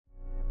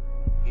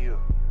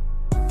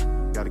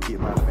Gotta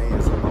get my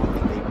fans, I don't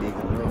think they big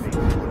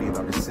enough. What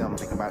either the sell,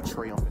 think about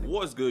Trey.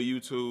 What's good,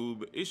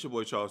 YouTube? It's your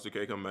boy Charles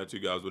TK coming back to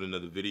you guys with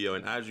another video.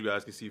 And as you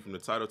guys can see from the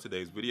title of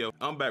today's video,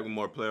 I'm back with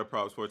more player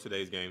props for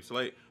today's game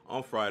slate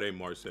on Friday,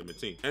 March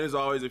 17th. And as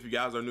always, if you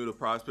guys are new to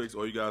PrizePicks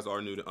or you guys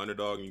are new to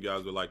Underdog and you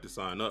guys would like to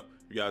sign up,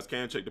 you guys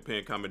can check the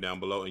pinned comment down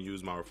below and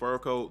use my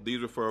referral code. These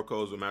referral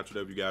codes will match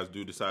whatever you guys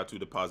do decide to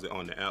deposit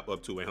on the app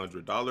up to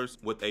 $100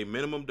 with a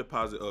minimum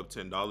deposit of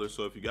 $10.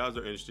 So if you guys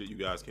are interested, you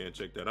guys can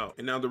check that out.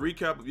 And now the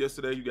recap of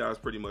yesterday, you guys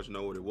pretty much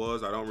know what it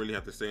was. I don't really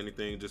have to say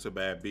anything, just a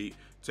bad beat.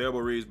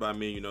 Terrible reads by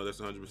me, you know, that's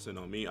 100%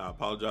 on me. I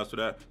apologize for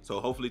that. So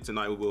hopefully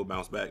tonight we will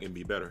bounce back and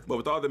be better. But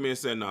with all that being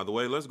said and out of the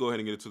way, let's go ahead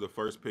and get into the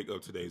first pick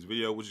of today's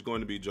video, which is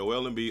going to be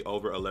Joel Embiid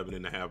over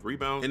 11.5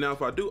 rebounds. And now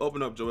if I do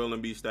open up Joel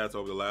Embiid's stats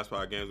over the last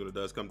 5 games, when it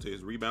does come to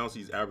his rebounds,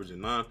 he's averaging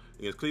 9.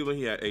 Against Cleveland,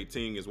 he had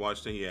 18. Against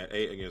Washington, he had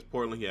 8. Against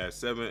Portland, he had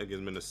 7.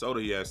 Against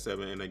Minnesota, he had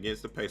 7. And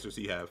against the Pacers,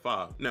 he had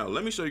 5. Now,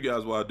 let me show you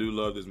guys why I do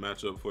love this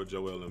matchup for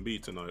Joel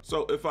Embiid tonight.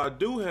 So if I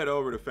do head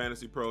over to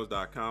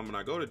fantasypros.com and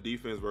I go to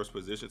defense versus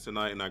position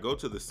tonight and I go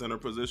to the center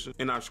position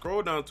and I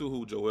scroll down to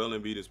who Joel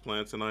Embiid is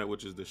playing tonight,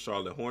 which is the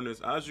Charlotte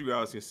Hornets, as you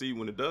guys can see,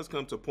 when it does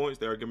come to points,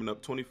 they are giving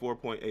up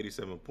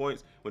 24.87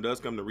 points. When it does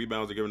come to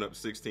rebounds, they're giving up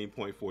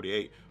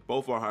 16.48.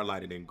 Both are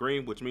highlighted in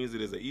green, which means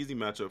it is an easy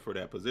matchup for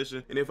that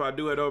position. And if I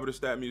do head over to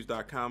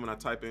statmuse.com and I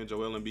type in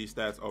Joel Embiid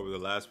stats over the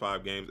last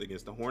 5 games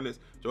against the Hornets,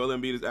 Joel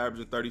Embiid is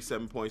averaging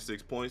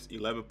 37.6 points,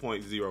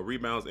 11.0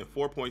 rebounds, and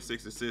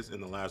 4.6 assists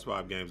in the last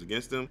 5 games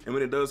against them. And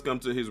when it does come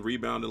to his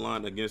rebounding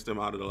line against them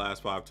out of the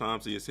last 5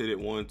 times, he has hit it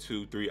 1,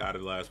 2, 3 out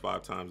of the last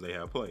 5 times they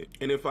have played.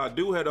 And if I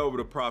do head over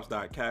to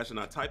props.cash and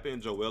I type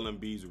in Joel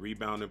Embiid's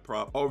rebounding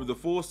prop, over the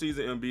full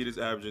season, Embiid is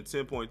averaging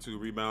 10.2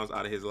 rebounds.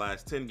 Out of his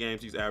last 10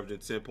 games, he's averaging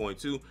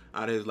 10.2.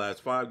 Out of his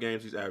last 5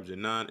 games, he's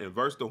averaging 9. And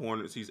versus the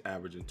Hornets, he's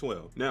averaging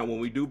 12. Now, when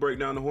we do break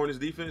down the Hornets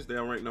defense, they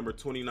are ranked number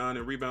 29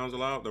 in rebounds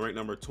allowed. They're ranked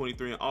number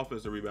 23 in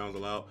offensive rebounds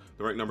allowed.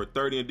 They're ranked number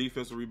 30 in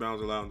defensive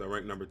rebounds allowed. They're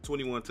ranked number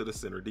 21 to the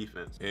center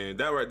defense. And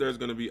that right there is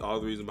going to be all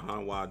the reason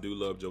behind why I do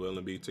love Joel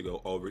Embiid to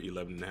go over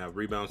 11.5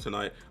 rebounds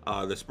tonight.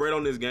 The spread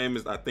on this game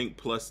is, I think,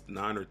 plus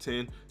 9 or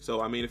 10.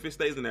 So, I mean, if it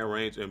stays in that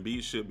range,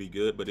 Embiid should be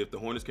good. But if the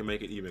Hornets can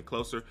make it even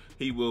closer,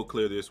 he will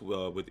clear this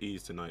with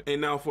ease tonight. And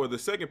now for the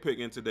second pick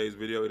in today's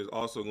video, it is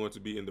also going to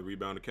be in the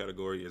rebounder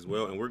category as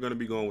well. And we're going to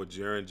be going with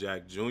Jaren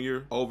Jack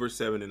Jr. over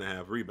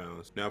 7.5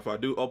 rebounds. Now, if I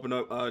do open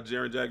up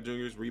Jaren Jack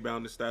Jr.'s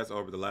rebounding stats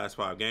over the last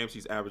 5 games,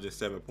 he's averaging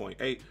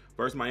 7.8.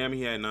 Versus Miami,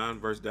 he had 9.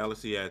 Versus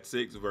Dallas, he had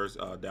 6. Versus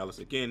Dallas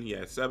again, he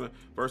had 7.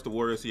 Versus the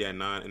Warriors, he had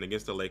 9. And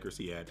against the Lakers,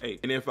 he had 8.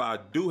 And if I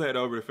do head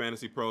over to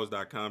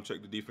fantasypros.com,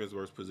 check the defense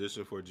versus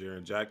position for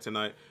Jaren Jack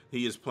tonight,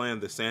 he is playing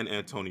the San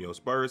Antonio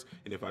Spurs.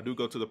 And if I do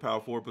go to the power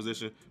forward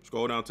position,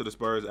 scroll down to the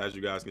Spurs, as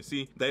you guys can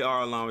see, they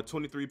are allowing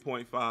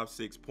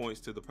 23.56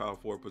 points to the power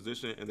forward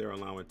position, and they're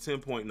allowing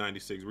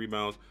 10.96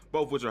 rebounds,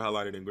 both which are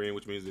highlighted in green,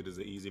 which means it is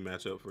an easy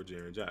matchup for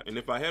Jaren Jack. And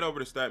if I head over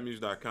to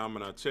statmuse.com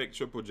and I check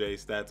Triple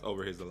J's stats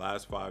over his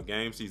last 5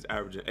 games, he's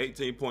averaging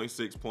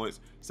 18.6 points,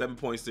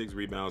 7.6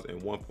 rebounds,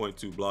 and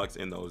 1.2 blocks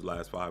in those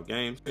last 5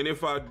 games. And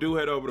if I do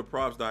head over to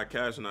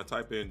props.cash and I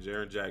type in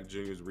Jaren Jack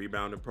Jr.'s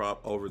rebounding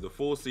prop over the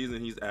full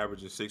season, he's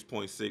averaging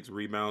 6.6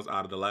 rebounds.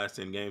 Out of the last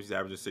 10 games, he's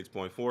averaging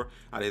 6.4.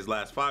 Out of his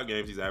last 5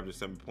 games, he's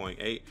averaging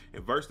 7.8.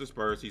 And versus the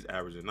Spurs, he's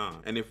averaging 9.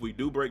 And if we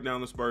do break down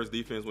the Spurs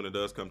defense when it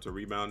does come to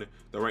rebounding,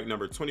 they're ranked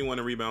number 21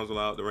 in rebounds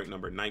allowed. They're ranked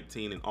number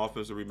 19 in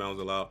offensive rebounds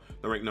allowed.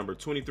 They're ranked number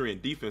 23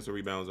 in defensive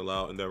rebounds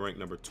allowed. And they're ranked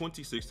number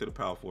 26 to the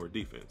power forward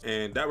defense.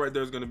 And that right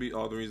there is going to be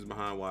all the reasons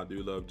behind why I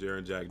do love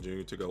Jaren Jack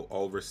Jr. to go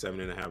over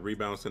 7.5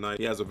 rebounds tonight.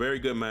 He has a very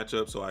good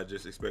matchup, so I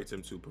just expect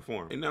him to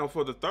perform. And now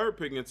for the third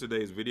pick in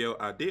today's video,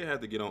 I did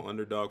have to get on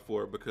Underdog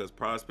for it because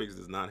PrizePicks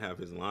does not have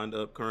his lined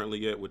up currently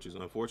yet, which is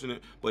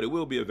unfortunate, but it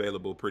will be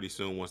available pretty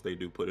soon once they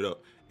do put it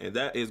up. And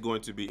that is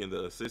going to be in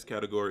the assist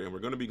category, and we're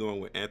going to be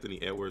going with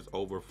Anthony Edwards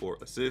over for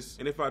assists.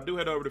 And if I do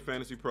head over to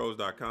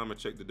fantasypros.com and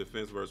check the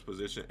defense versus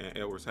position and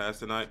Edwards has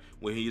tonight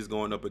when he is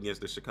going up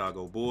against the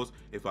Chicago Bulls,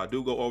 if I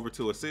do go over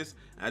to assists,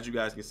 as you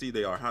guys can see,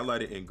 they are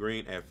highlighted in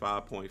green at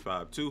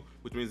 5.52,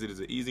 which means it is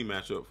an easy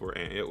matchup for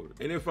Ant Edwards.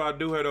 And if I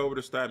do head over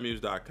to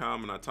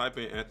statmuse.com and I type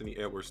in Anthony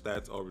Edwards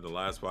stats over the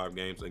last 5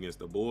 games against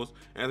the Bulls,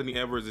 Anthony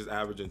Edwards is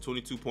averaging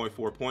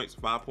 22.4 points,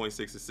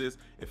 5.6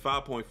 assists, and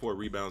 5.4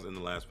 rebounds in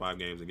the last 5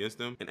 games against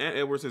them. And Ant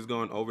Edwards has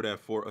gone over that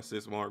 4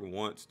 assist mark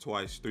once,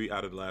 twice, 3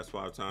 out of the last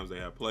 5 times they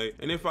have played.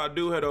 And if I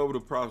do head over to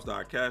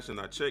props.cash and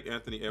I check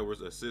Anthony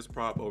Edwards assist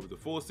prop over the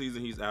full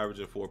season, he's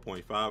averaging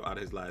 4.5. Out of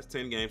his last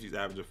 10 games, he's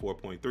averaging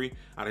 4.3.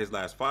 Out of his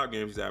last 5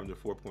 games, he's averaging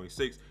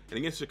 4.6. And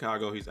against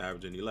Chicago, he's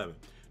averaging 11.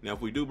 Now,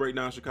 if we do break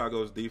down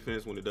Chicago's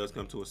defense when it does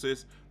come to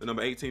assists, the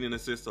number 18 in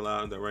assists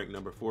allowed, and they rank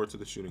number 4 to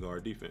the shooting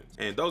guard defense.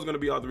 And those are going to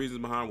be all the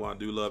reasons behind why I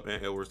do love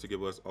Ant Edwards to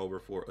give us over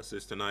 4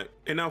 assists tonight.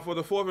 And now for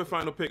the fourth and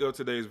final pick of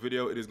today's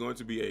video, it is going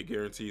to be a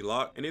guaranteed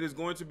lock, and it is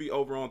going to be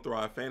over on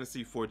Thrive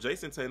Fantasy for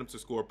Jason Tatum to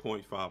score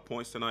 0.5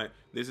 points tonight.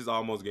 This is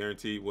almost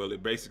guaranteed. Well,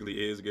 it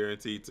basically is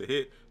guaranteed to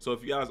hit. So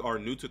if you guys are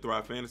new to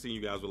Thrive Fantasy and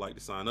you guys would like to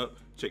sign up,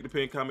 check the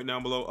pinned comment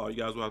down below. All you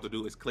guys will have to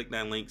do is click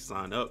that link,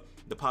 sign up,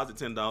 deposit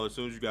 $10. As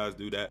soon as you guys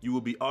do that, you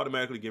will be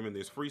automatically given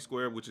this free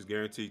square, which is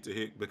guaranteed to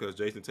hit because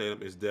Jason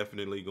Tatum is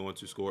definitely going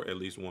to score at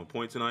least 1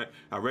 point tonight.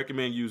 I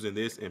recommend using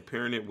this and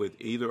pairing it with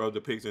either of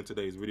the picks in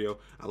today's video.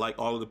 I like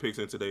all of the picks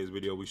in today's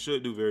video. We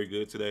should do very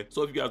good today.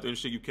 So if you guys are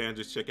interested, you can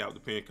just check out the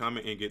pinned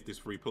comment and get this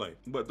free play.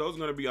 But those are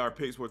going to be our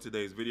picks for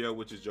today's video,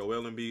 which is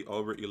Joel Embiid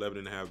over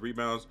 11.5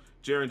 rebounds,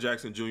 Jaren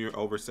Jackson Jr.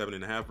 over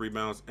 7.5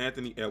 rebounds,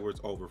 Anthony Edwards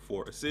over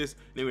 4 assists.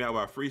 Then we have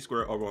our free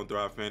square over on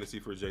Thrive Fantasy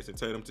for Jason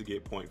Tatum to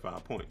get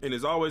 0.5 points. And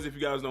as always, if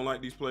you guys don't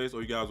like these plays,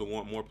 or you guys will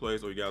want more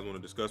plays, or you guys want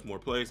to discuss more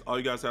plays, all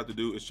you guys have to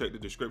do is check the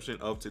description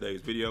of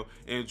today's video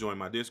and join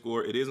my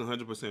Discord. It is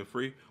 100%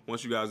 free.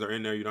 Once you guys are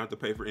in there, you don't have to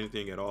pay for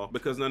anything at all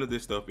because none of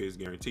this stuff is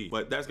guaranteed.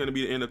 But that's going to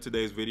be the end of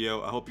today's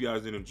video. I hope you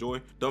guys did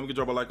enjoy. Don't forget to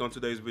drop a like on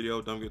today's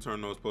video. Don't forget to turn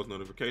on those post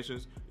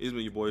notifications. It's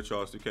been your boy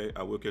Charles 2K.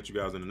 I will catch you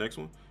guys in the next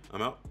one.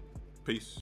 I'm out. Peace.